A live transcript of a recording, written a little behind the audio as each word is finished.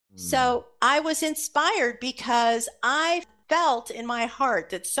Mm. So I was inspired because I felt in my heart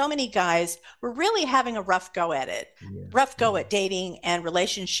that so many guys were really having a rough go at it, Yeah. rough go Yeah. at dating and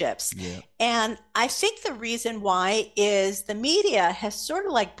relationships. Yeah. And I think the reason why is the media has sort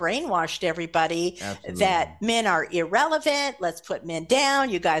of like brainwashed everybody that Absolutely. men are irrelevant. Let's put men down.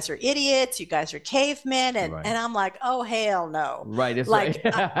 You guys are idiots. You guys are cavemen. And, Right. and I'm like, oh, hell no. Right. That's right. Like,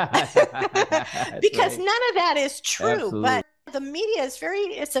 That's because right. none of that is true. Absolutely. But the media is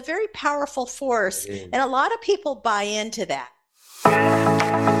it's a very powerful force. It is. And a lot of people buy into that.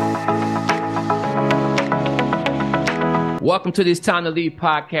 Welcome to this Time to Lead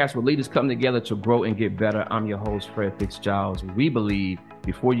podcast where leaders come together to grow and get better. I'm your host, Fred Fistzgiles. We believe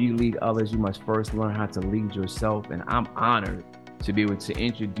before you lead others, you must first learn how to lead yourself. And I'm honored to be able to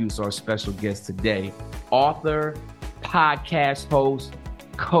introduce our special guest today, author, podcast host,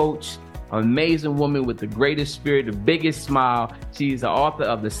 coach, amazing woman with the greatest spirit, the biggest smile. She's the author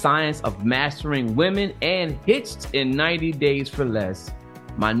of The Science of Mastering Women and Hitched in 90 Days for Less.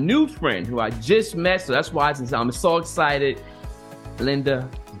 My new friend who I just met, so that's why I'm so excited, Linda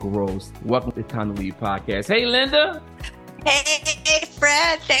Gross. Welcome to Time to Lead podcast. Hey, Linda. Hey,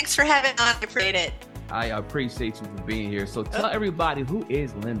 Fred. Thanks for having me on. I appreciate it. I appreciate you for being here. So tell everybody, who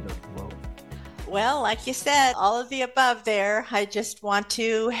is Linda Gross? Well, like you said, all of the above there. I just want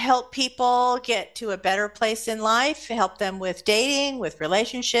to help people get to a better place in life, help them with dating, with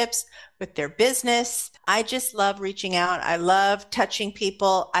relationships, with their business. I just love reaching out. I love touching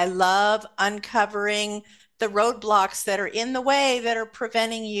people. I love uncovering the roadblocks that are in the way that are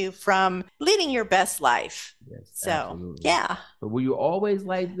preventing you from leading your best life. Yes, So, absolutely. yeah. But were you always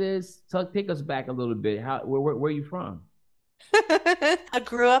like this? Take us back a little bit. Where are you from? I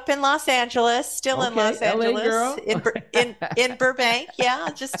grew up in Los Angeles, still in Okay, Los LA Angeles, girl. in Burbank, yeah,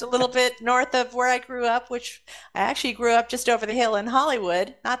 just a little bit north of where I grew up, which I actually grew up just over the hill in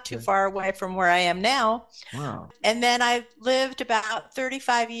Hollywood, not too Okay. far away from where I am now. Wow. And then I lived about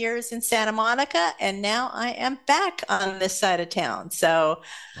 35 years in Santa Monica, and now I am back on this side of town. So,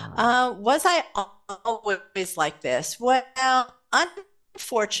 Wow. was I always like this? Well,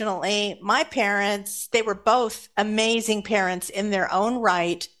 unfortunately, my parents, they were both amazing parents in their own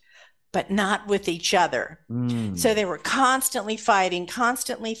right, but not with each other. So Mm. they were constantly fighting,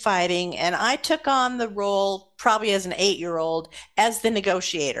 constantly fighting. And I took on the role, probably as an 8-year-old, as the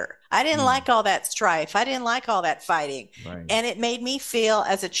negotiator. I didn't Mm. like all that strife. I didn't like all that fighting. Right. And it made me feel,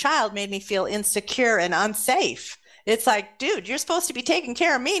 as a child, made me feel insecure and unsafe. It's like, dude, you're supposed to be taking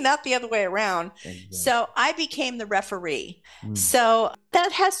care of me, not the other way around. Exactly. So I became the referee. Mm. So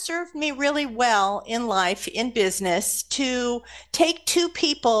that has served me really well in life, in business, to take two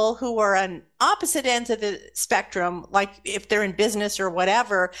people who are on opposite ends of the spectrum, like if they're in business or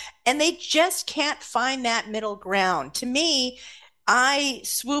whatever, and they just can't find that middle ground. To me, I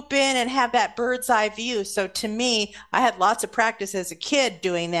swoop in and have that bird's eye view. So to me, I had lots of practice as a kid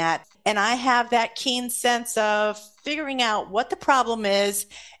doing that. And I have that keen sense of figuring out what the problem is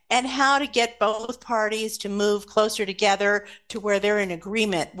and how to get both parties to move closer together to where they're in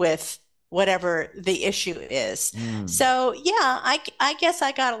agreement with whatever the issue is. Mm. So, yeah, I guess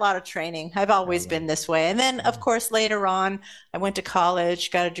I got a lot of training. I've I always love been it. this way. And then, Yeah. of course, later on, I went to college,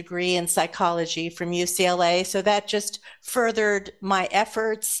 got a degree in psychology from UCLA. So that just furthered my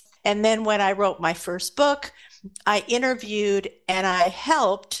efforts. And then when I wrote my first book, I interviewed and I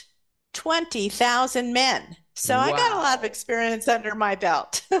helped 20,000 men. So I got a lot of Wow. experience under my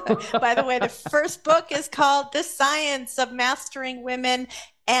belt. By the way, the first book is called The Science of Mastering Women.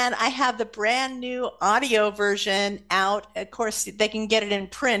 And I have the brand new audio version out. Of course, they can get it in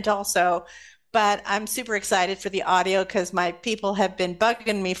print also. But I'm super excited for the audio because my people have been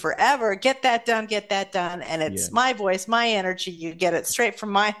bugging me forever. Get that done, get that done. And Yeah. it's my voice, my energy. You get it straight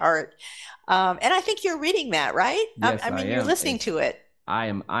from my heart. And I think you're reading that, right? Yes, I I mean, you're am. listening to it. I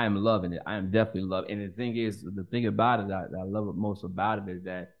am loving it. I am definitely loving it. And the thing about it that I love it most about it is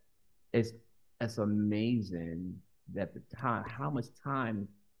that it's it's amazing that the time, how much time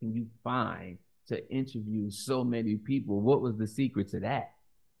can you find to interview so many people? What was the secret to that?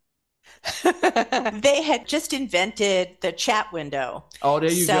 They had just invented the chat window. Oh,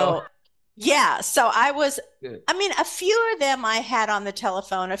 there you go. So, yeah, so Good. I mean, a few of them I had on the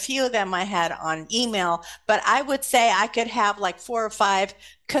telephone, a few of them I had on email, but I would say I could have like 4 or 5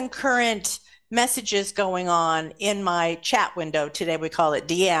 concurrent messages going on in my chat window. Today we call it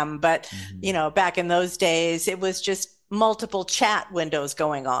DM, but Hmm. back in those days, it was just multiple chat windows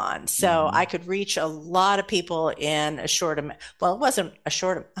going on. So Hmm. I could reach a lot of people in a short amount. Well, it wasn't a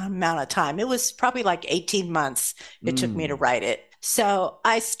short amount of time. It was probably like 18 months it took me to Mm. write it. So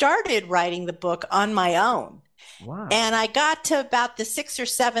I started writing the book on my own. Wow. And I got to about the sixth or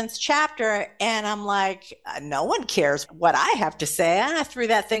seventh chapter, and I'm like, no one cares what I have to say. And I threw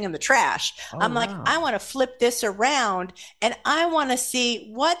that thing in the trash. Oh, I'm like, I wow. want to flip this around, and I want to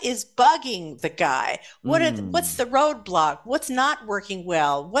see what is bugging the guy. What's Mm. the roadblock? What's not working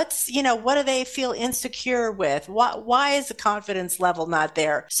well? What do they feel insecure with? Why is the confidence level not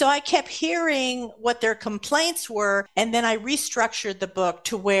there? So I kept hearing what their complaints were, and then I restructured the book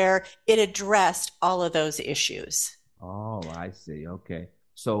to where it addressed all of those issues. Oh, I see. Okay.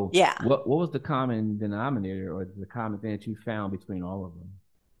 So Yeah. what was the common denominator or the common thing that you found between all of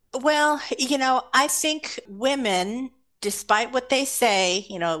them? Well, I think women, despite what they say,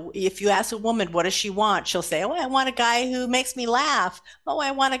 if you ask a woman, what does she want? She'll say, oh, I want a guy who makes me laugh. Oh, I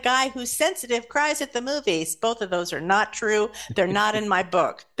want a guy who's sensitive, cries at the movies. Both of those are not true. They're not in my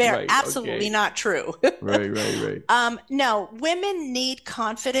book. They're Right. absolutely Okay. not true. Right, right, right. No, women need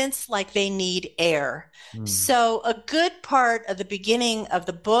confidence like they need air. Mm. So, a good part of the beginning of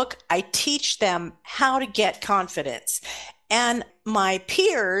the book, I teach them how to get confidence. And my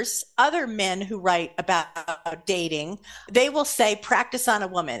peers, other men who write about dating, they will say, practice on a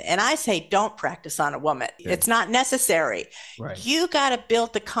woman. And I say, don't practice on a woman. Okay. It's not necessary. Right. You got to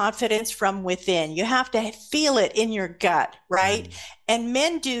build the confidence from within. You have to feel it in your gut, right? Mm. And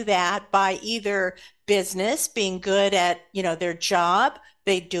men do that by either business, being good at, their job.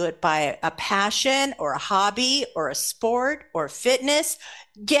 They do it by a passion or a hobby or a sport or fitness.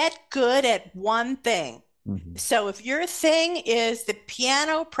 Get good at one thing. Mm-hmm. So if your thing is the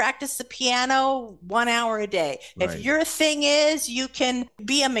piano, practice the piano 1 hour a day. Right. If your thing is you can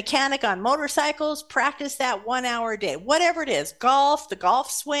be a mechanic on motorcycles, practice that 1 hour a day. Whatever it is, golf, the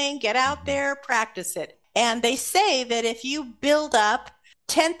golf swing, get out there, practice it. And they say that if you build up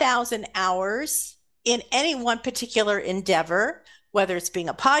 10,000 hours in any one particular endeavor, whether it's being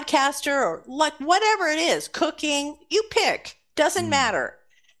a podcaster or like whatever it is, cooking, you pick, doesn't matter.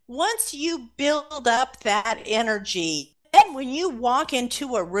 Once you build up that energy, then when you walk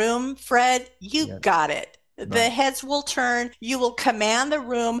into a room, Fred, you got it. The heads will turn. You will command the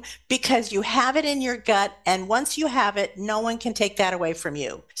room because you have it in your gut. And once you have it, no one can take that away from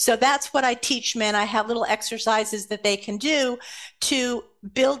you. So that's what I teach men. I have little exercises that they can do to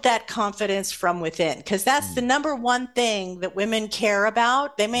build that confidence from within, because that's the number one thing that women care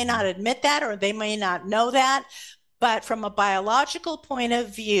about. They may not admit that, or they may not know that. But from a biological point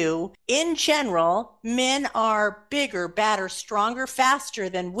of view, in general, men are bigger, badder, stronger, faster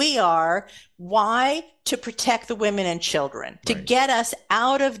than we are. Why? To protect the women and children, to get us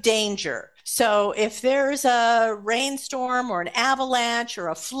out of danger. So if there's a rainstorm or an avalanche or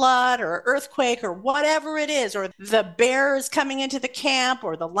a flood or an earthquake or whatever it is, or the bear is coming into the camp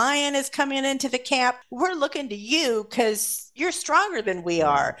or the lion is coming into the camp, we're looking to you because you're stronger than we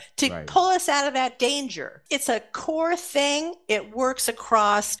are to pull us out of that danger. It's a core thing. It works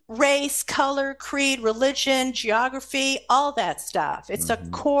across race, color, creed, religion, geography, all that stuff. It's a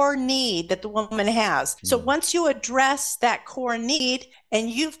core need that the woman has. So once you address that core need and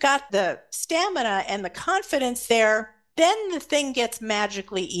you've got the stamina and the confidence there, then the thing gets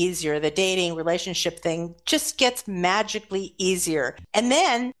magically easier. The dating relationship thing just gets magically easier. And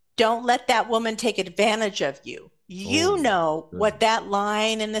then don't let that woman take advantage of you. You know what that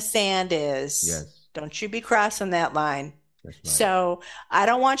line in the sand is. Yes. Don't you be crossing that line. That's right. So I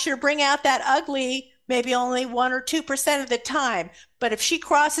don't want you to bring out that ugly, maybe only 1 or 2% of the time. But if she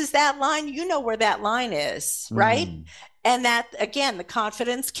crosses that line, you know where that line is, right? And that, again, the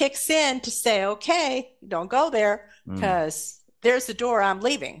confidence kicks in to say, okay, don't go there because there's the door, I'm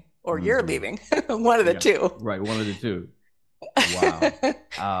leaving, or you're leaving. One of the two. Right, one of the two. Wow.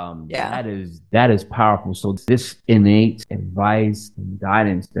 That is powerful. So this innate advice and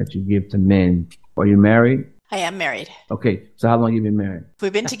guidance that you give to men. Are you married? I am married. Okay. So how long have you been married?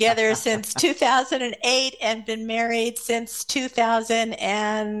 We've been together since 2008 and been married since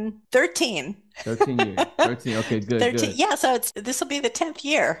 2013. 13 years. 13. Okay, good. 13. Good. Yeah. So this will be the 10th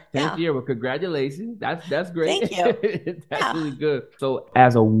year. 10th year. Well, congratulations. That's great. Thank you. That's really good. So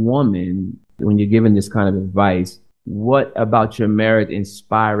as a woman, when you're giving this kind of advice, what about your marriage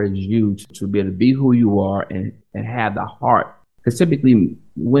inspires you to be able to be who you are and have the heart? Because typically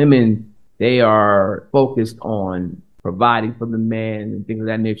women, they are focused on providing for the man and things of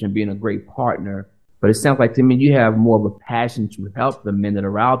that nature and being a great partner. But it sounds like to me you have more of a passion to help the men that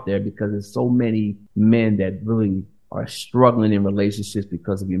are out there, because there's so many men that really are struggling in relationships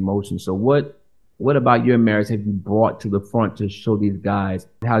because of emotions. So what about your marriage have you brought to the front to show these guys?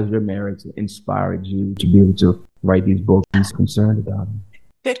 How's your marriage inspired you to be able to write these books and concerned about them?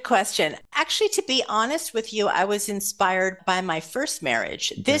 Good question. Actually, to be honest with you, I was inspired by my first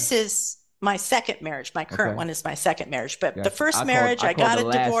marriage. Okay. This is my second marriage. My current one is my second marriage. But the Gotcha. first marriage, I got a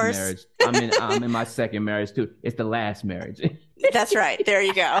divorce. Marriage. I'm in my second marriage too. It's the last marriage. That's right. There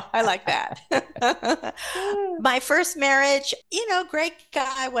you go. I like that. My first marriage, great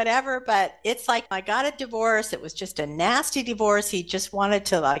guy, whatever, but it's like I got a divorce. It was just a nasty divorce. He just wanted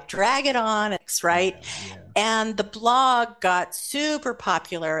to like drag it on, right? Yeah. And the blog got super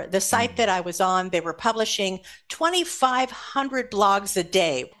popular. The site that I was on, they were publishing 2,500 blogs a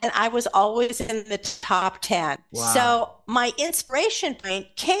day, and I was always in the top 10. Wow. So my inspiration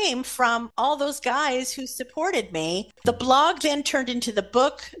point came from all those guys who supported me. The blog then turned into the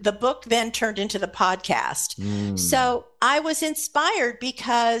book then turned into the podcast. So I was inspired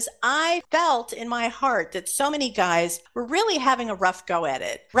because I felt in my heart that so many guys were really having a rough go at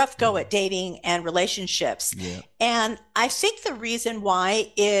dating and relationships. Yeah. And I think the reason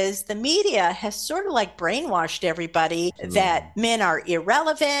why is the media has sort of like brainwashed everybody that men are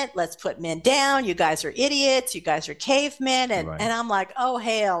irrelevant. Let's put men down. You guys are idiots. You guys are cavemen. And I'm like, oh,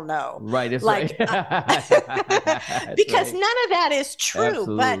 hell no. Right. It's like, because none of that is true.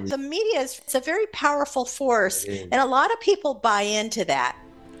 Absolutely. But the media it's a very powerful force. And a lot of people buy into that.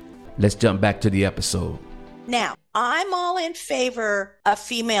 Let's jump back to the episode. Now, I'm all in favor of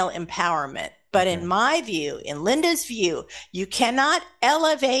female empowerment. But in my view, in Linda's view, you cannot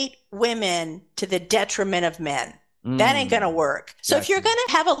elevate women to the detriment of men. That ain't going to work. So if you're going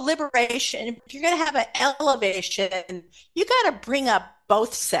to have a liberation, if you're going to have an elevation, you got to bring up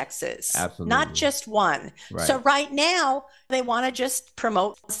both sexes, not just one. Right. So right now, they want to just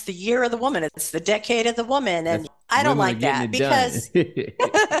promote it's the year of the woman. It's the decade of the woman. And I don't like that because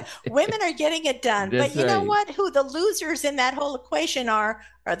women are getting it done. But you know what? Who the losers in that whole equation are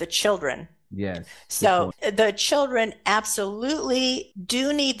the children. Yes. So the children absolutely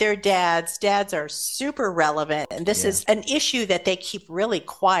do need their dads. Dads are super relevant. And this is an issue that they keep really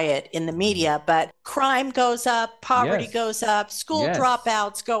quiet in the media. But crime goes up, poverty goes up, school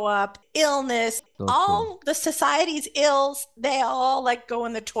dropouts go up, illness, all the society's ills, they all like go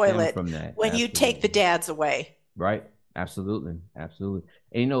in the toilet when you take the dads away. Right. Absolutely. Absolutely.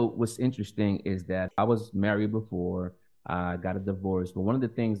 And what's interesting is that I was married before. I got a divorce. But one of the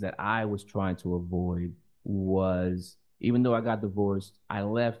things that I was trying to avoid was, even though I got divorced, I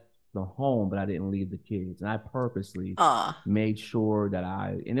left the home, but I didn't leave the kids. And I purposely made sure that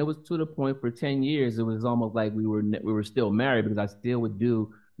and it was to the point for 10 years, it was almost like we were still married because I still would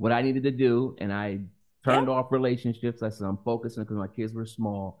do what I needed to do. And I turned off relationships. I said, I'm focusing because my kids were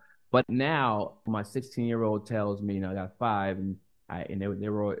small. But now my 16-year-old tells me, I got 5 and they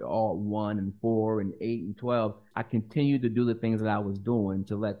were all 1 and 4 and 8 and 12. I continued to do the things that I was doing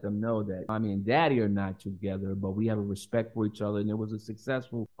to let them know that mommy and daddy are not together, but we have a respect for each other. And it was a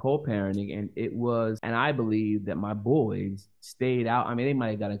successful co-parenting. And I believe that my boys stayed out. They might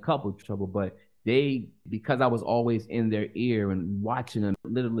have got in a couple of trouble, but because I was always in their ear and watching them,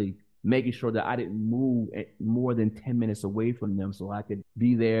 literally making sure that I didn't move more than 10 minutes away from them so I could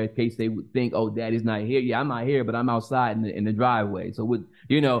be there in case they would think, oh, daddy's not here. Yeah, I'm not here, but I'm outside in the driveway. So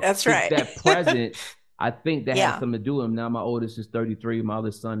that's right. That presence, I think that has something to do with them. Now my oldest is 33. My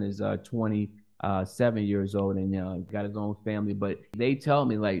other son is 27 years old and got his own family. But they tell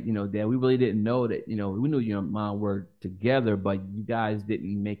me Dad, we really didn't know that, we knew you and mom were together, but you guys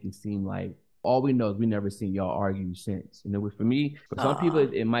didn't make it seem like. All we know is we never seen y'all argue since. For me, for some people,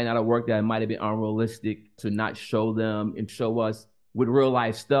 it might not have worked out. It might have been unrealistic to not show them and show us with real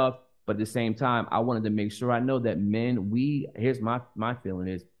life stuff. But at the same time, I wanted to make sure I know that men, here's my feeling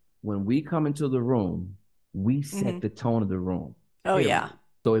is when we come into the room, we set the tone of the room. Oh, yeah.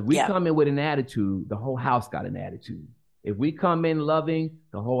 So if we come in with an attitude, the whole house got an attitude. If we come in loving,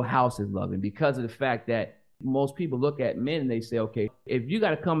 the whole house is loving because of the fact that most people look at men and they say, okay, if you got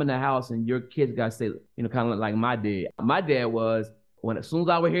to come in the house and your kids got to say, kind of like my dad. My dad was, as soon as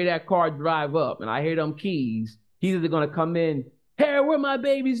I would hear that car drive up and I hear them keys, he's either going to come in, hey, where my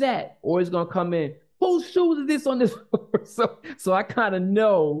baby's at? Or he's going to come in, whose shoes is this on this floor? So I kind of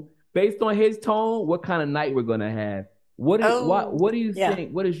know, based on his tone, what kind of night we're going to have. What do you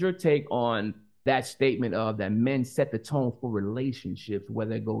think? What is your take on that statement of that men set the tone for relationships,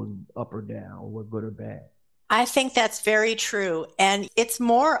 whether it goes up or down or good or bad? I think that's very true. And it's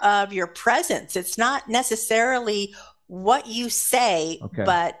more of your presence. It's not necessarily what you say,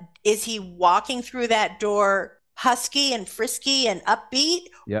 but is he walking through that door husky and frisky and upbeat?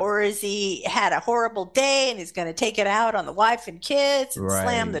 Yep. Or is he had a horrible day and he's going to take it out on the wife and kids and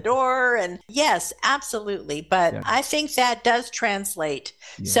slam the door? And yes, absolutely. But I think that does translate.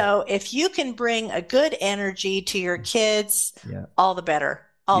 Yeah. So if you can bring a good energy to your kids, all the better.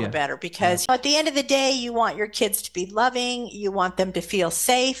 all the better, because at the end of the day, you want your kids to be loving. You want them to feel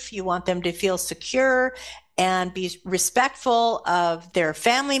safe. You want them to feel secure and be respectful of their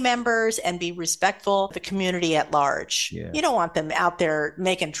family members and be respectful of the community at large. Yeah. You don't want them out there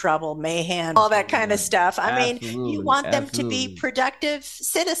making trouble, mayhem, all that kind of stuff. I mean, you want them to be productive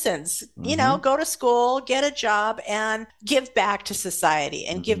citizens, you know, go to school, get a job, and give back to society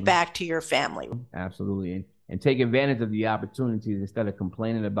and give back to your family. Absolutely. And take advantage of the opportunities instead of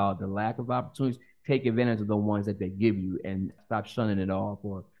complaining about the lack of opportunities. Take advantage of the ones that they give you and stop shunning it off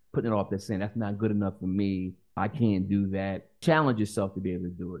or putting it off there saying, that's not good enough for me. I can't do that. Challenge yourself to be able to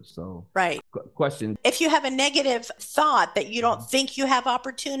do it. So, right. Question. If you have a negative thought that you don't think you have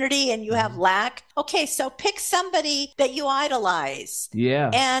opportunity and you have lack, okay, so pick somebody that you idolize.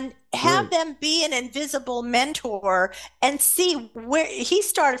 Yeah. And have them be an invisible mentor and see where he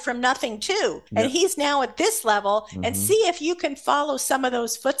started from nothing too. And he's now at this level and see if you can follow some of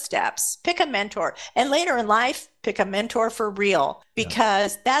those footsteps. Pick a mentor. And later in life, pick a mentor for real,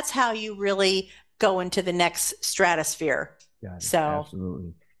 because that's how you really go into the next stratosphere. So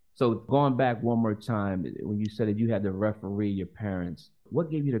absolutely. So going back one more time, when you said that you had to referee your parents,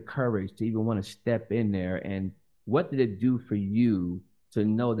 what gave you the courage to even want to step in there? And what did it do for you to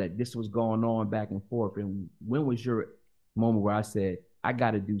know that this was going on back and forth? And when was your moment where I said, I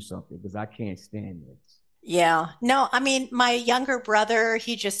got to do something because I can't stand this? Yeah. No, I mean, my younger brother,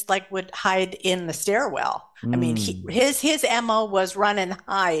 he just like would hide in the stairwell. I mean, his MO was run and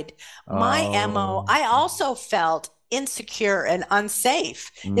hide. My MO, I also felt insecure and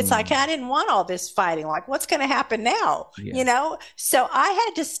unsafe. It's like, I didn't want all this fighting. Like, what's going to happen now? You know? So I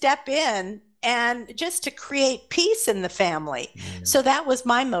had to step in and just to create peace in the family. So that was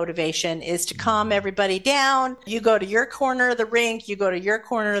my motivation, is to calm everybody down. You go to your corner of the rink, you go to your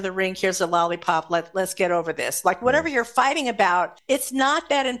corner of the rink, here's a lollipop, let's get over this. Like whatever you're fighting about, it's not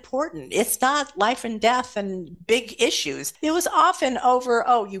that important. It's not life and death and big issues. It was often over,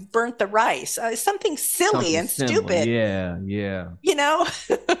 oh, you burnt the rice. Something silly and stupid. Yeah. You know?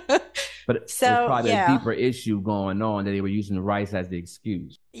 But so, there's probably a deeper issue going on that they were using the rice as the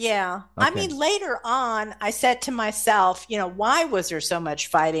excuse. Yeah. Okay. I mean, later on, I said to myself, you know, why was there so much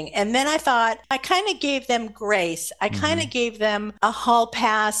fighting? And then I thought, I kind of gave them grace. I kind of gave them a hall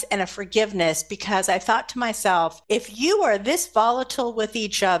pass and a forgiveness, because I thought to myself, if you are this volatile with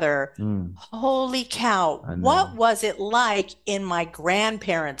each other, holy cow, what was it like in my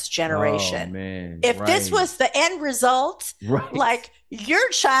grandparents' generation? Oh, man. If this was the end result, like, your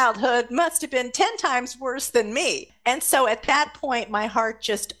childhood must have been 10 times worse than me. And so at that point, my heart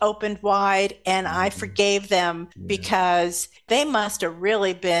just opened wide and I forgave them, because they must have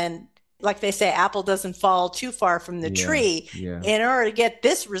really been, like they say, apple doesn't fall too far from the tree. In order to get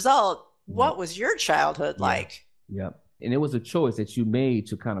this result, what was your childhood like? Yep. And it was a choice that you made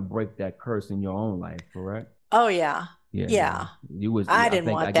to kind of break that curse in your own life, correct? Oh, yeah. Yeah. You was, I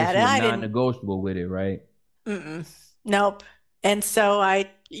didn't want that. I was non-negotiable with it, right? Nope. And so I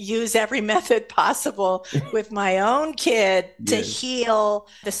use every method possible with my own kid to heal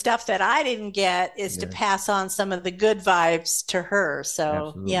the stuff that I didn't get, is to pass on some of the good vibes to her.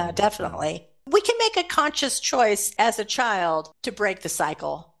 So yeah, definitely. We can make a conscious choice as a child to break the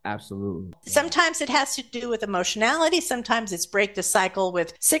cycle. Absolutely. Sometimes it has to do with emotionality. Sometimes it's break the cycle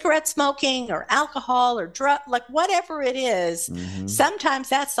with cigarette smoking or alcohol or drug, like whatever it is. Sometimes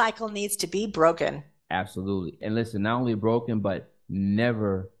that cycle needs to be broken. Absolutely. And listen, not only broken, but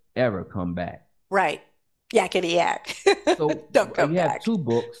never, ever come back. Right. Yakety yak. So don't come back. You have two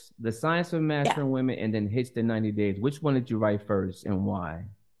books, The Science of Mastering Women and then Hits the 90 Days. Which one did you write first and why?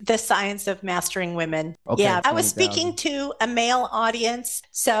 The Science of Mastering Women. Okay, yeah, I was speaking to a male audience.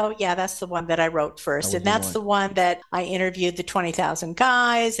 So yeah, that's the one that I wrote first. And that's the one that I interviewed the 20,000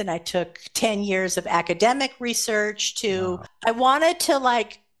 guys. And I took 10 years of academic research to, I wanted to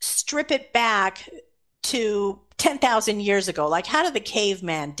like strip it back to 10,000 years ago. Like, how did the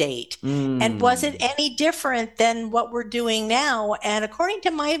caveman date? And was it any different than what we're doing now? And according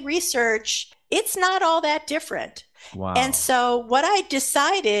to my research, it's not all that different. Wow. And so what I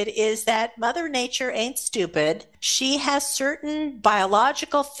decided is that Mother Nature ain't stupid. She has certain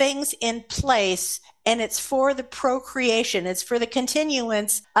biological things in place, and it's for the procreation. It's for the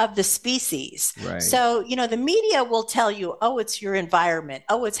continuance of the species. Right. So, you know, the media will tell you, oh, it's your environment.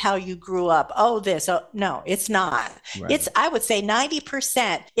 Oh, it's how you grew up. Oh, this. Oh, no, it's not. Right. It's, I would say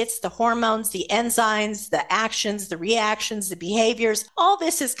 90%. It's the hormones, the enzymes, the actions, the reactions, the behaviors. All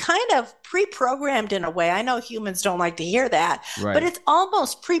this is kind of pre-programmed in a way. I know humans don't like to hear that, but it's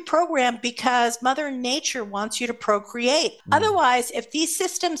almost pre-programmed because Mother Nature wants you to to procreate. Otherwise, if these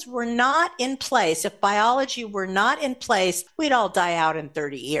systems were not in place, if biology were not in place, we'd all die out in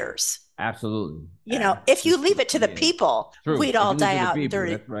 30 years. Absolutely. If you leave it to the people, we'd all die out in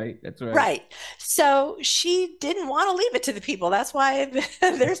 30. That's right. That's right. Right. So she didn't want to leave it to the people. That's why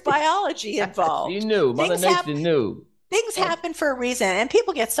there's biology involved. She knew. Mother Nature knew. Things happen for a reason. And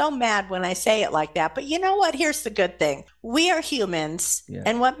people get so mad when I say it like that. But you know what? Here's the good thing. We are humans. Yeah.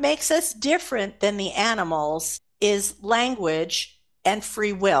 And what makes us different than the animals is language and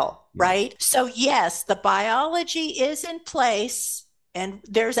free will, right? So yes, the biology is in place. And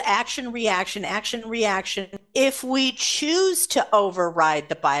there's action, reaction. If we choose to override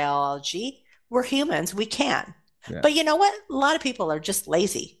the biology, we're humans. We can. Yeah. But you know what? A lot of people are just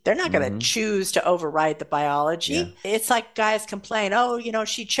lazy. They're not going to choose to override the biology. Yeah. It's like guys complain,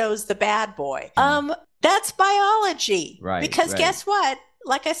 she chose the bad boy. That's biology. Right. Because guess what?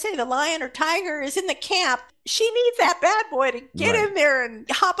 Like I say, the lion or tiger is in the camp. She needs that bad boy to get in there and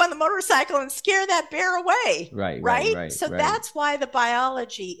hop on the motorcycle and scare that bear away. Right. So that's why the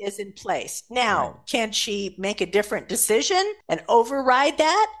biology is in place. Now, can she make a different decision and override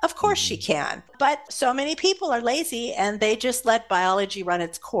that? Of course she can. But so many people are lazy and they just let biology run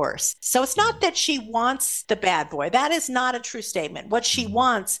its course. So it's not that she wants the bad boy. That is not a true statement. What she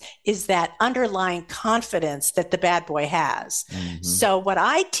wants is that underlying confidence that the bad boy has. So what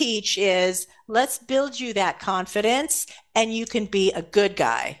I teach is, let's build you that confidence and you can be a good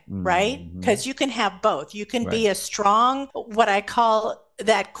guy, right? Because you can have both. You can be a strong, what I call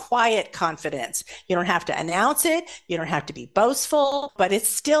that quiet confidence. You don't have to announce it. You don't have to be boastful, but it's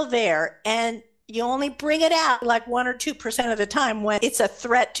still there. And you only bring it out like 1 or 2% of the time when it's a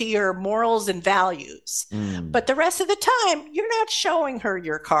threat to your morals and values. But the rest of the time, you're not showing her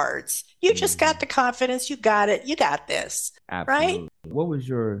your cards. You just got the confidence. You got it. You got this. Absolutely. Right? What was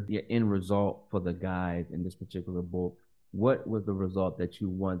your end result for the guys in this particular book? What was the result that you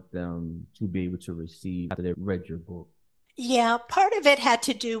want them to be able to receive after they read your book? Yeah, part of it had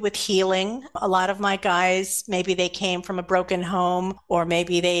to do with healing. A lot of my guys, maybe they came from a broken home, or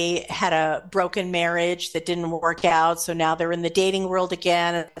maybe they had a broken marriage that didn't work out. So now they're in the dating world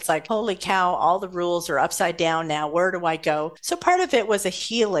again. And it's like, holy cow, all the rules are upside down now. Where do I go? So part of it was a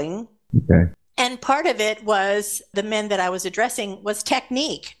healing. Okay. And part of it was the men that I was addressing was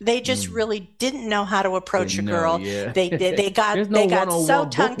technique. They just really didn't know how to approach a girl. Yeah. They got so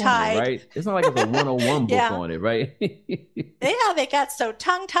tongue-tied. Right? It's not like it's a one-on-one book on it, right? Yeah, they got so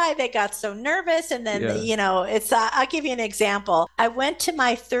tongue-tied. They got so nervous. And then, it's, I'll give you an example. I went to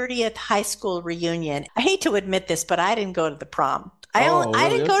my 30th high school reunion. I hate to admit this, but I didn't go to the prom. I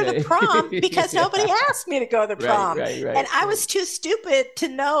didn't go to the prom because nobody asked me to go to the prom. Right, and I was too stupid to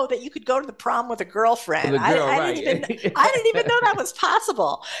know that you could go to the prom with a girlfriend. I didn't even know that was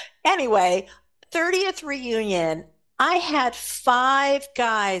possible. Anyway, 30th reunion, I had 5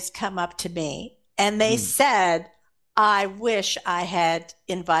 guys come up to me and they said, I wish I had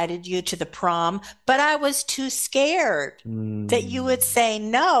invited you to the prom, but I was too scared that you would say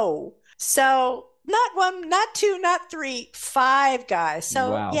no. So not 1, not 2, not 3, 5 guys.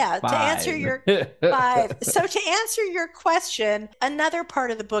 So five. To answer your 5. So to answer your question, another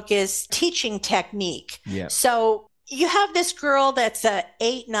part of the book is teaching technique. Yeah. So you have this girl that's a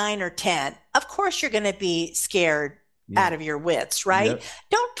 8, 9, or 10. Of course, you're going to be scared out of your wits, right? Yep.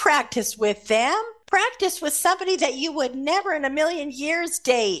 Don't practice with them. Practice with somebody that you would never in a million years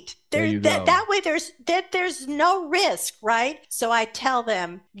date. That way there's no risk, right? So I tell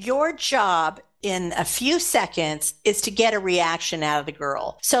them, your job in a few seconds is to get a reaction out of the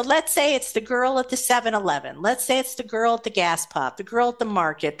girl. So let's say it's the girl at the 7-Eleven. Let's say it's the girl at the gas pump, the girl at the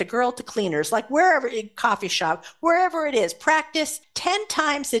market, the girl at the cleaners, like wherever, coffee shop, wherever it is. Practice 10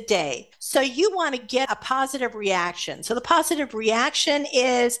 times a day. So you want to get a positive reaction. So the positive reaction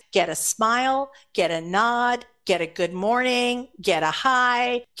is get a smile, get a nod, get a good morning, get a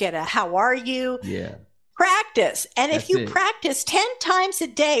hi, get a how are you? Yeah. Practice. And if you practice 10 times a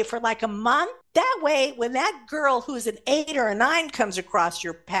day for like a month, that way, when that girl who's an 8 or a 9 comes across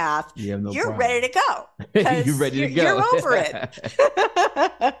your path, you're ready to go. You're ready to go. You're over it.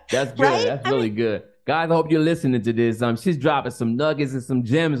 That's good. Right? That's really good. Guys, I hope you're listening to this. She's dropping some nuggets and some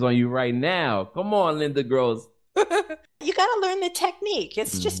gems on you right now. Come on, Linda Girls. You got to learn the technique.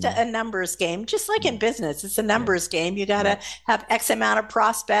 It's just a numbers game. Just like in business, it's a numbers game. You got to have X amount of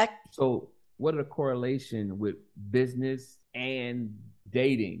prospect. So what are the correlation with business and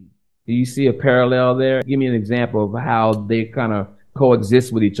dating? Do you see a parallel there? Give me an example of how they kind of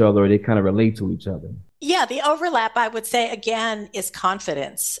coexist with each other, or they kind of relate to each other. Yeah, the overlap, I would say, again, is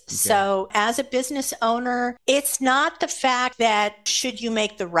confidence. Okay. So as a business owner, it's not the fact that should you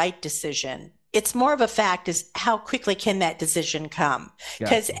make the right decision. It's more of a fact is how quickly can that decision come?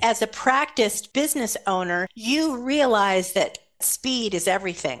 Because Gotcha. as a practiced business owner, you realize that speed is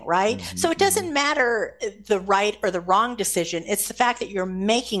everything, right? Hmm. So it doesn't matter the right or the wrong decision. It's the fact that you're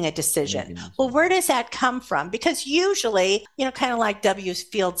making a decision. Making this. Well, where does that come from? Because usually, kind of like W.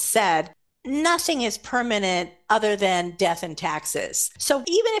 Fields said, nothing is permanent other than death and taxes. So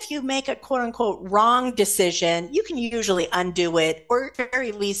even if you make a quote unquote wrong decision, you can usually undo it or at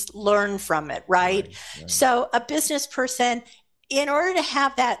very least learn from it, right? Right. So a business person, in order to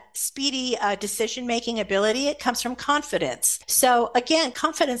have that speedy decision-making ability, it comes from confidence. So again,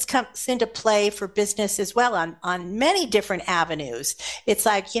 confidence comes into play for business as well on many different avenues. It's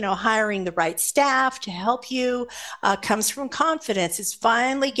like, hiring the right staff to help you comes from confidence. It's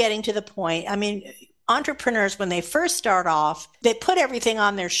finally getting to the point. I mean, entrepreneurs, when they first start off, they put everything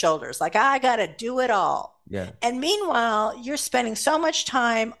on their shoulders. Like, I got to do it all. Yeah. And meanwhile, you're spending so much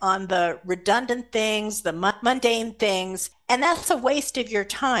time on the redundant things, the mundane things, and that's a waste of your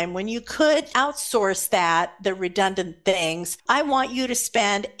time when you could outsource the redundant things. I want you to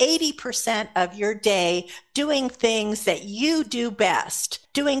spend 80% of your day doing things that you do best,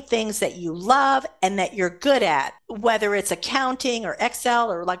 doing things that you love and that you're good at, whether it's accounting or Excel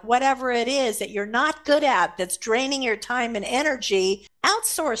or like whatever it is that you're not good at, that's draining your time and energy.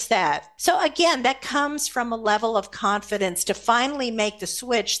 Outsource that. So again, that comes from a level of confidence to finally make the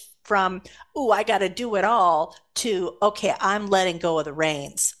switch from, I got to do it all, to, okay, I'm letting go of the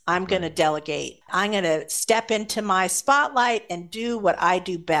reins. I'm going to delegate. I'm going to step into my spotlight and do what I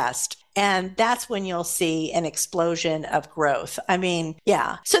do best. And that's when you'll see an explosion of growth. I mean,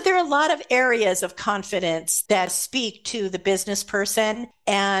 yeah. So there are a lot of areas of confidence that speak to the business person.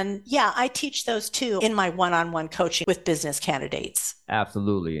 And yeah, I teach those too in my one-on-one coaching with business candidates.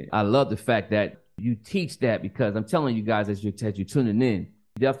 Absolutely. I love the fact that you teach that, because I'm telling you guys, as you're tuning in,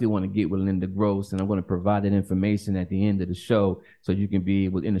 you definitely want to get with Linda Gross, and I'm going to provide that information at the end of the show so you can be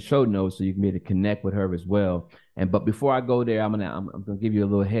within the show notes, so you can be able to connect with her as well. But before I go there, I'm gonna give you a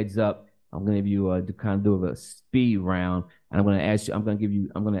little heads up. I'm gonna give you to kind of do a speed round, and I'm gonna ask you. I'm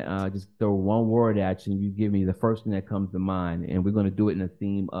gonna just throw one word at you, and you give me the first thing that comes to mind, and we're gonna do it in the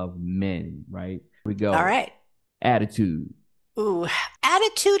theme of men. Right? Here we go. All right. Attitude. Ooh,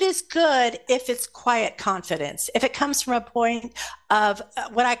 attitude is good if it's quiet confidence. If it comes from a point of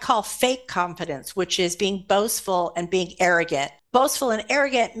what I call fake confidence, which is being boastful and being arrogant. Boastful and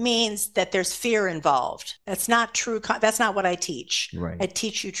arrogant means that there's fear involved. That's not true. That's not what I teach. Right. I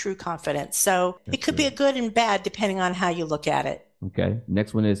teach you true confidence. So That's it could good. be a good and bad depending on how you look at it. Okay.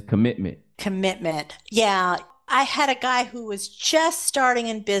 Next one is commitment. Commitment. Yeah. I had a guy who was just starting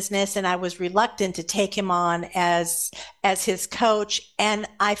in business, and I was reluctant to take him on as his coach. And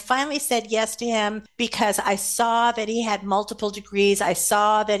I finally said yes to him because I saw that he had multiple degrees. I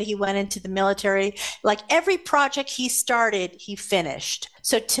saw that he went into the military. Like every project he started, he finished.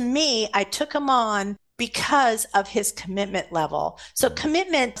 So to me, I took him on because of his commitment level. So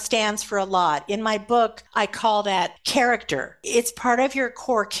commitment stands for a lot. In my book, I call that character. It's part of your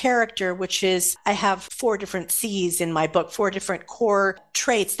core character, which is, I have 4 different C's in my book, 4 different core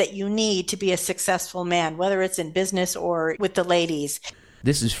traits that you need to be a successful man, whether it's in business or with the ladies.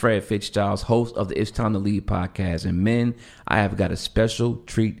 This is Fred Fistzgiles, host of the It's Time to Lead podcast. And men, I have got a special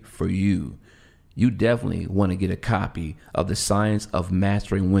treat for you. You definitely want to get a copy of The Science of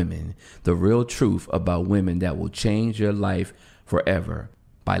Mastering Women, The Real Truth About Women That Will Change Your Life Forever,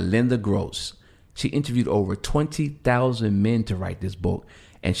 by Linda Gross. She interviewed over 20,000 men to write this book,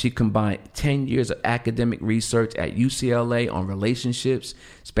 and she combined 10 years of academic research at UCLA on relationships,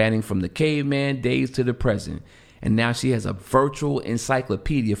 spanning from the caveman days to the present. And now she has a virtual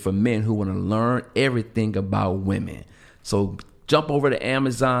encyclopedia for men who want to learn everything about women. So jump over to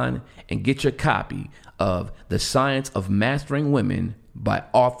Amazon and get your copy of The Science of Mastering Women by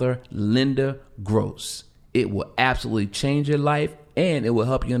author Linda Gross. It will absolutely change your life, and it will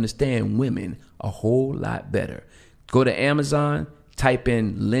help you understand women a whole lot better. Go to Amazon, type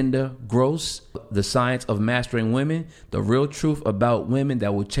in Linda Gross, The Science of Mastering Women, The Real Truth About Women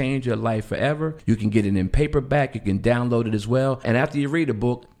That Will Change Your Life Forever. You can get it in paperback. You can download it as well. And after you read the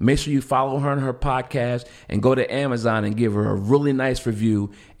book, make sure you follow her on her podcast and go to Amazon and give her a really nice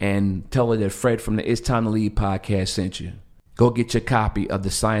review and tell her that Fred from the It's Time to Lead podcast sent you. Go get your copy of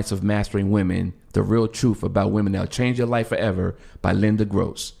The Science of Mastering Women, The Real Truth About Women That Will Change Your Life Forever by Linda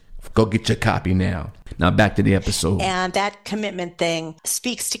Gross. Go get your copy now. Now back to the episode. And that commitment thing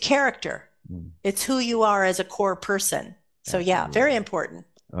speaks to character. It's who you are as a core person. So yeah, very important.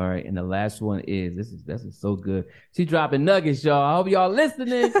 All right, and the last one is this is so good. She's dropping nuggets, y'all. I hope y'all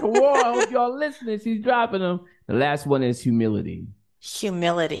listening. Come on, I hope y'all listening. She's dropping them. The last one is humility.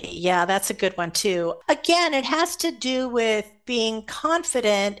 Humility. Yeah, that's a good one too. Again, it has to do with being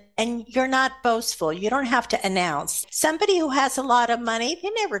confident and you're not boastful. You don't have to announce. Somebody who has a lot of money, they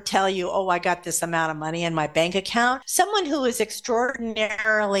never tell you, oh, I got this amount of money in my bank account. Someone who is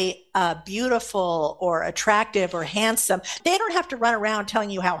extraordinarily beautiful or attractive or handsome, they don't have to run around telling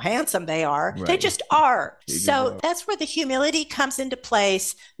you how handsome they are. Right. They just are. So that's where the humility comes into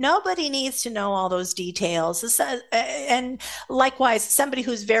place. Nobody needs to know all those details. And likewise, somebody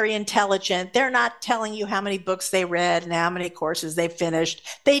who's very intelligent, they're not telling you how many books they read and how many courses they finished.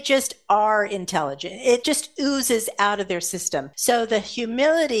 They just are intelligent. It just oozes out of their system. So the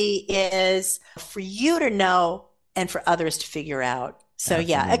humility is for you to know and for others to figure out. So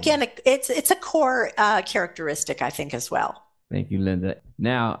Absolutely. Yeah, again, it's a core characteristic, I think, as well. Thank you, Linda.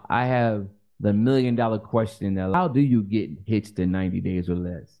 Now I have the $1 million question. How do you get hitched in 90 days or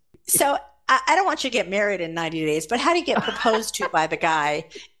less? So I don't want you to get married in 90 days, but how do you get proposed to by the guy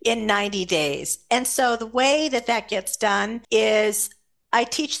in 90 days? And so the way that gets done is I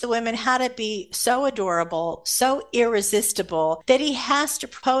teach the women how to be so adorable, so irresistible that he has to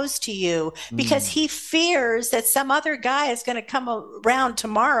propose to you because he fears that some other guy is going to come around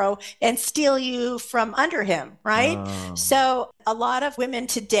tomorrow and steal you from under him, right? So a lot of women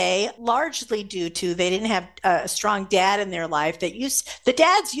today, largely due to they didn't have a strong dad in their life, the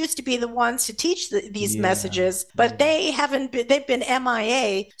dads used to be the ones to teach these messages, but they've been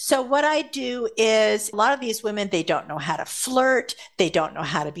MIA. So what I do is a lot of these women, they don't know how to flirt. They don't know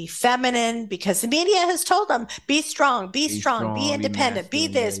how to be feminine because the media has told them, be strong, be independent, be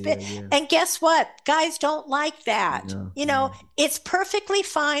this. And guess what? Guys don't like that. It's perfectly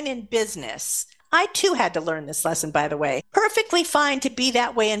fine in business. I too had to learn this lesson, by the way. Perfectly fine to be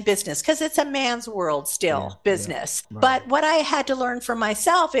that way in business because it's a man's world still, business. Right. But what I had to learn for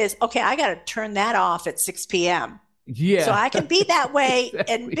myself is, okay, I got to turn that off at 6 p.m. Yeah. So I can be that way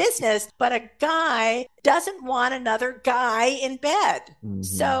exactly. in business, but a guy doesn't want another guy in bed.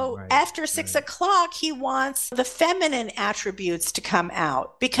 So after 6 o'clock, he wants the feminine attributes to come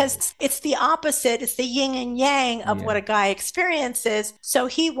out because it's the opposite. It's the yin and yang of what a guy experiences. So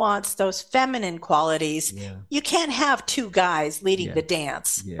he wants those feminine qualities. Yeah. You can't have two guys leading the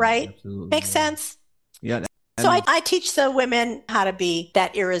dance, right? Absolutely. Makes sense? Yeah. So I teach the women how to be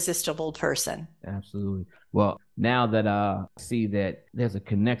that irresistible person. Absolutely. Well, now that I see that there's a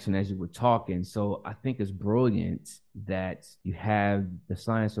connection as you were talking, so I think it's brilliant that you have the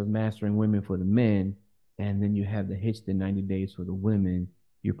science of mastering women for the men, and then you have the hitched in 90 days for the women.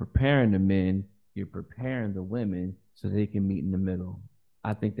 You're preparing the men, you're preparing the women so they can meet in the middle.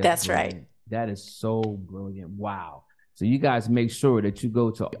 I think that's brilliant. Right. That is so brilliant. Wow. So you guys make sure that you go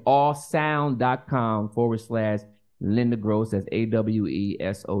to allsound.com/Linda Gross. That's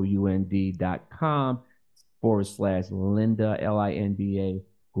AWESOUND.com/Linda, LINDA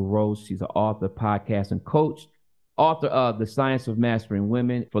Gross. She's an author, podcast, and coach. Author of The Science of Mastering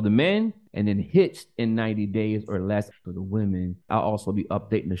Women for the men, and then Hitched in 90 Days or Less for the women. I'll also be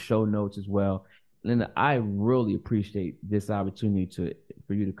updating the show notes as well. Linda, I really appreciate this opportunity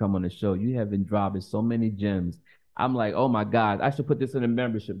for you to come on the show. You have been dropping so many gems. I'm like, oh my God, I should put this in a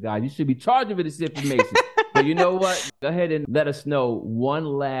membership, guys. You should be charging for this information. But you know what? Go ahead and let us know one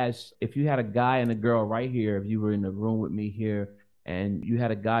last, if you had a guy and a girl right here, if you were in the room with me here, and you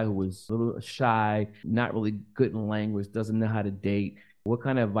had a guy who was a little shy, not really good in language, doesn't know how to date, what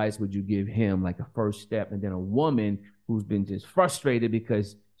kind of advice would you give him, like a first step? And then a woman who's been just frustrated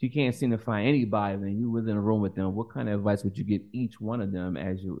because she can't seem to find anybody, and you was in a room with them, what kind of advice would you give each one of them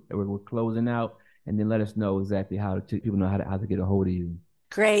as we're closing out? And then let us know exactly how people know how to get a hold of you.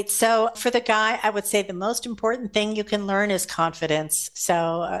 Great. So for the guy, I would say the most important thing you can learn is confidence.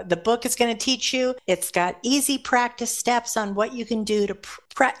 So the book is going to teach you. It's got easy practice steps on what you can do to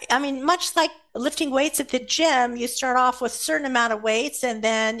much like lifting weights at the gym, you start off with a certain amount of weights, and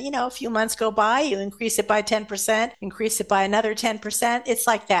then, a few months go by, you increase it by 10%, increase it by another 10%. It's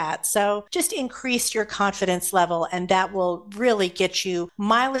like that. So just increase your confidence level, and that will really get you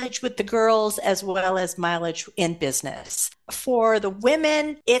mileage with the girls as well as mileage in business. For the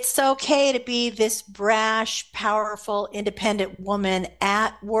women, it's okay to be this brash, powerful, independent woman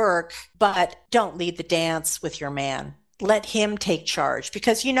at work, but don't lead the dance with your man. Let him take charge,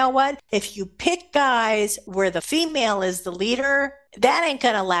 because you know what? If you pick guys where the female is the leader, that ain't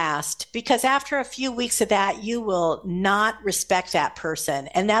going to last, because after a few weeks of that, you will not respect that person.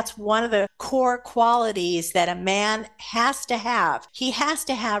 And that's one of the core qualities that a man has to have. He has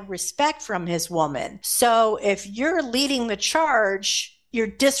to have respect from his woman. So if you're leading the charge, you're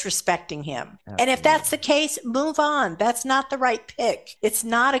disrespecting him. Absolutely. And if that's the case, move on. That's not the right pick. It's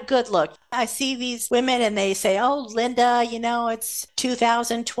not a good look. I see these women and they say, oh, Linda, it's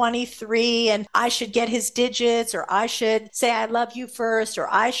 2023 and I should get his digits, or I should say, I love you first, or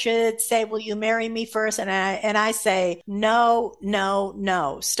I should say, will you marry me first? And I say, no, no,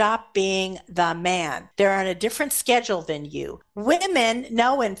 no. Stop being the man. They're on a different schedule than you. Women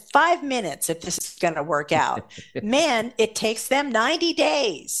know in 5 minutes if this is going to work out. Men, it takes them 90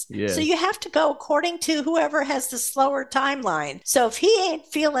 days. Yes. So you have to go according to whoever has the slower timeline. So if he ain't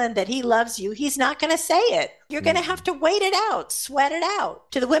feeling that he loves you, he's not going to say it. You're going to have to wait it out, sweat it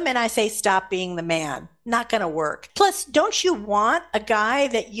out. To the women, I say, stop being the man. Not going to work. Plus, don't you want a guy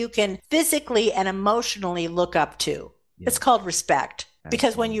that you can physically and emotionally look up to? Yeah. It's called respect. Absolutely.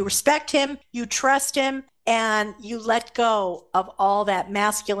 Because when you respect him, you trust him, and you let go of all that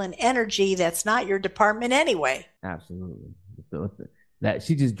masculine energy that's not your department anyway. Absolutely. That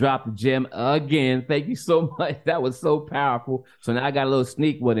she just dropped the gem again. Thank you so much. That was so powerful. So now I got a little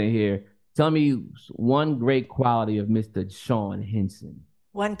sneak one in here. Tell me one great quality of Mr. Sean Henson.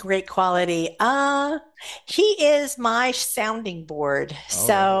 One great quality. He is my sounding board. Oh.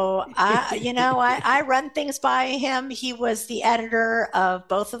 So, I run things by him. He was the editor of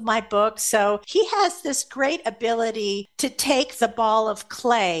both of my books. So he has this great ability to take the ball of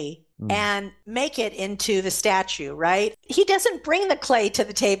clay and make it into the statue, right? He doesn't bring the clay to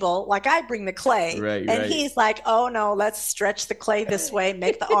the table like I bring the clay. Right, and he's like, oh no, let's stretch the clay this way,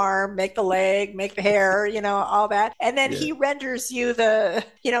 make the arm, make the leg, make the hair, all that. And then he renders you the,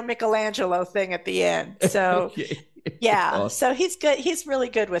 Michelangelo thing at the end. So okay. Yeah, awesome. So he's good. He's really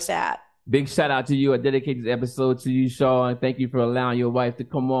good with that. Big shout out to you. I dedicate this episode to you, Sean. Thank you for allowing your wife to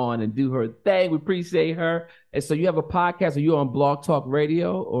come on and do her thing. We appreciate her. And so you have a podcast. Are you on Blog Talk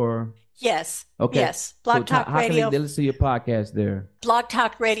Radio or? Yes. Okay. Yes. Blog Talk Radio. How can they listen to your podcast there? Blog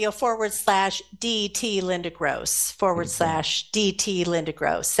Talk Radio /DT Linda Gross /DT Linda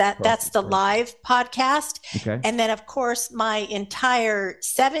Gross. That's the live podcast. Okay. And then, of course, my entire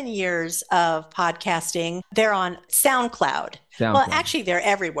 7 years of podcasting, they're on SoundCloud. Well, actually, they're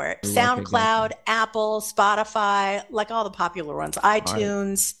everywhere. SoundCloud, Apple, Spotify, like all the popular ones,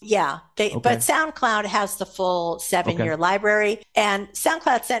 iTunes. Right. Yeah. But SoundCloud has the full 7-year library. And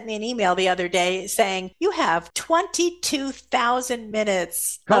SoundCloud sent me an email the other day saying, you have 22,000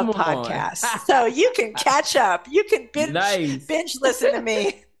 minutes of podcasts. So you can catch up. You can binge listen to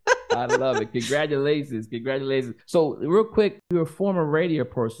me. I love it. Congratulations. So real quick, you're a former radio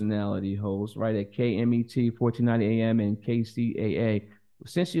personality host, right, at KMET 1490 AM and KCAA.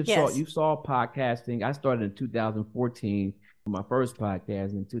 Since you saw podcasting, I started in 2014 with my first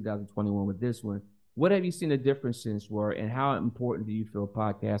podcast, in 2021 with this one. What have you seen the differences were, and how important do you feel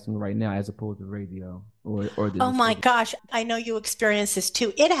podcasting right now as opposed to radio? Oh my gosh, I know you experience this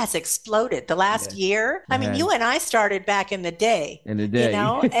too. It has exploded the last year. I mean, you and I started back in the day. And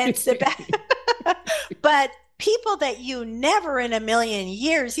so but people that you never in a million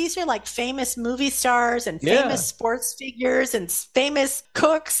years, these are like famous movie stars and famous sports figures and famous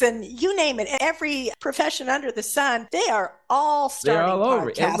cooks and you name it. Every profession under the sun, they are all starting They're all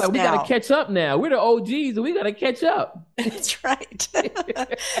over it. It's like, we got to catch up now. We're the OGs and we got to catch up. That's right.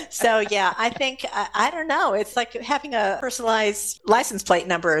 So yeah, I think, I don't know. It's like having a personalized license plate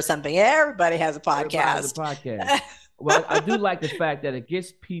number or something. Everybody has a podcast. Well, I do like the fact that it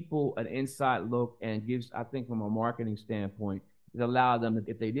gives people an inside look and gives, I think from a marketing standpoint, it allows them,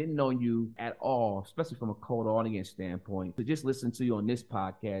 if they didn't know you at all, especially from a cold audience standpoint, to just listen to you on this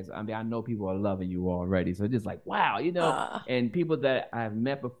podcast. I mean, I know people are loving you already. So just like, wow, and people that I've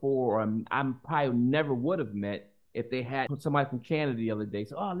met before, or I probably never would have met if they had somebody from Canada the other day.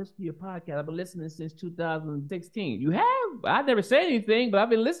 So, listen to your podcast. I've been listening since 2016. You have? I never said anything, but I've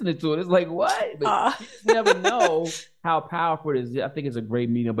been listening to it. It's like, what? But you just never know how powerful it is. I think it's a great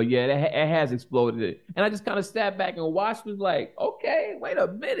medium. But yeah, it has exploded. And I just kind of sat back and watched, was like, okay, wait a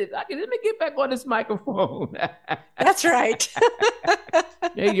minute. Let me get back on this microphone. That's right.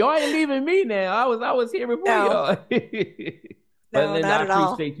 Hey, y'all ain't leaving me now. I was here before y'all. But Linda, I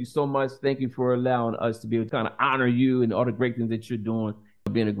appreciate you so much. Thank you for allowing us to be able to kind of honor you and all the great things that you're doing,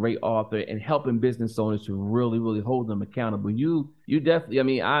 being a great author and helping business owners to really, really hold them accountable. You definitely, I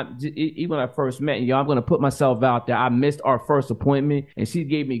mean, even when I first met you, I'm going to put myself out there. I missed our first appointment and she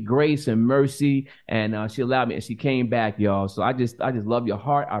gave me grace and mercy and she allowed me and she came back, y'all. So I just love your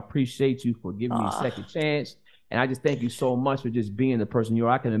heart. I appreciate you for giving me a second chance. And I just thank you so much for just being the person you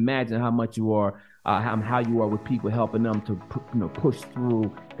are. I can imagine how much you are, how you are with people, helping them to push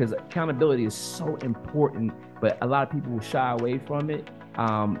through, because accountability is so important, but a lot of people will shy away from it.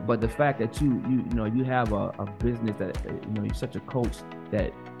 But the fact that you have a business that, you're such a coach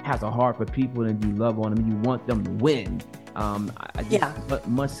that has a heart for people and you love on them. You want them to win.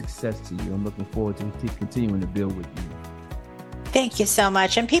 Much success to you. I'm looking forward to continuing to build with you. Thank you so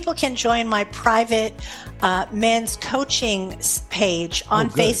much. And people can join my private men's coaching page on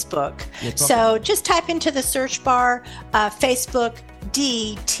Facebook. So just type into the search bar, Facebook,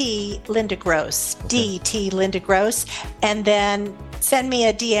 DT Linda Gross, DT Linda Gross, and then send me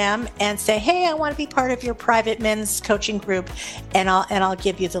a DM and say, hey, I want to be part of your private men's coaching group, and I'll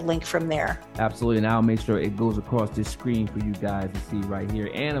give you the link from there. Absolutely. And I'll make sure it goes across this screen for you guys to see right here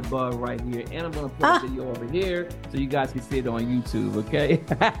and above right here. And I'm going to put it to you over here so you guys can see it on YouTube, okay?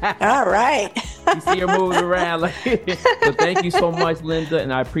 All right. You see her moving around. So thank you so much, Linda,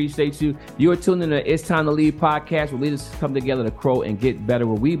 and I appreciate you. You are tuning in to It's Time to Lead podcast, where leaders come together to grow and get better,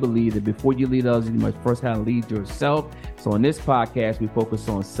 where we believe that before you lead others, you must first have to lead yourself. So in this podcast, we focus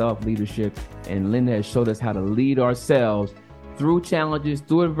on self-leadership, and Linda has showed us how to lead ourselves through challenges,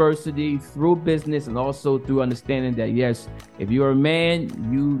 through adversity, through business, and also through understanding that, yes, if you're a man,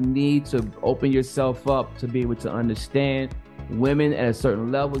 you need to open yourself up to be able to understand women at a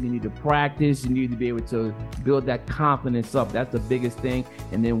certain level. You need to practice. You need to be able to build that confidence up. That's the biggest thing.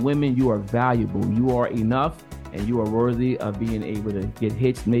 And then women, you are valuable. You are enough. And you are worthy of being able to get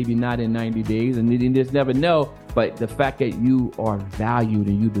hits, maybe not in 90 days, and you just never know. But the fact that you are valued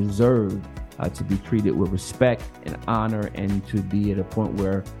and you deserve to be treated with respect and honor, and to be at a point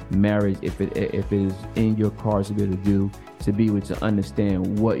where marriage, if it is in your cards to be able to do, to be able to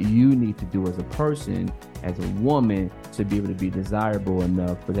understand what you need to do as a person, as a woman, to be able to be desirable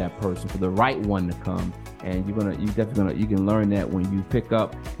enough for that person, for the right one to come. And you can learn that when you pick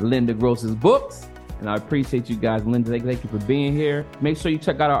up Linda Gross's books. And I appreciate you guys. Linda, thank you for being here. Make sure you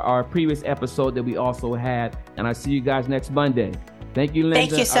check out our previous episode that we also had. And I'll see you guys next Monday. Thank you, Linda.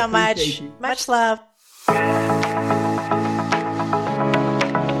 Thank you so much. You. Much love.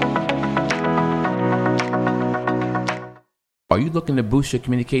 Are you looking to boost your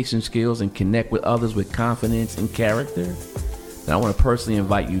communication skills and connect with others with confidence and character? Then I want to personally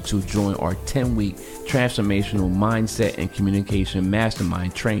invite you to join our 10-week transformational mindset and communication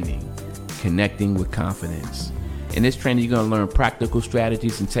mastermind training, Connecting with Confidence. In this training, you're going to learn practical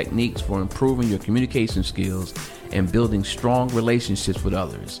strategies and techniques for improving your communication skills and building strong relationships with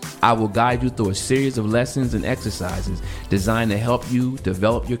others. I will guide you through a series of lessons and exercises designed to help you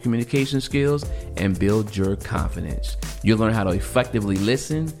develop your communication skills and build your confidence. You'll learn how to effectively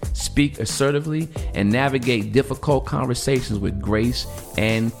listen, speak assertively, and navigate difficult conversations with grace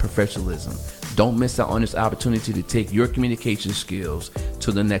and professionalism. Don't miss out on this opportunity to take your communication skills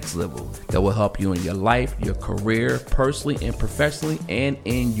to the next level that will help you in your life, your career, personally and professionally, and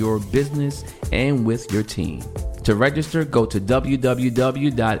in your business and with your team. To register, go to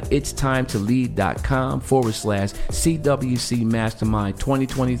www.itstimetolead.com/CWC Mastermind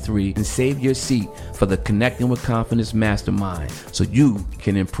 2023 and save your seat for the Connecting with Confidence Mastermind so you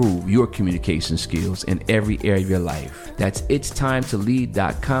can improve your communication skills in every area of your life. That's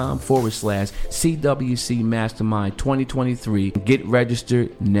itstimetolead.com/CWC Mastermind 2023. Get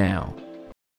registered now.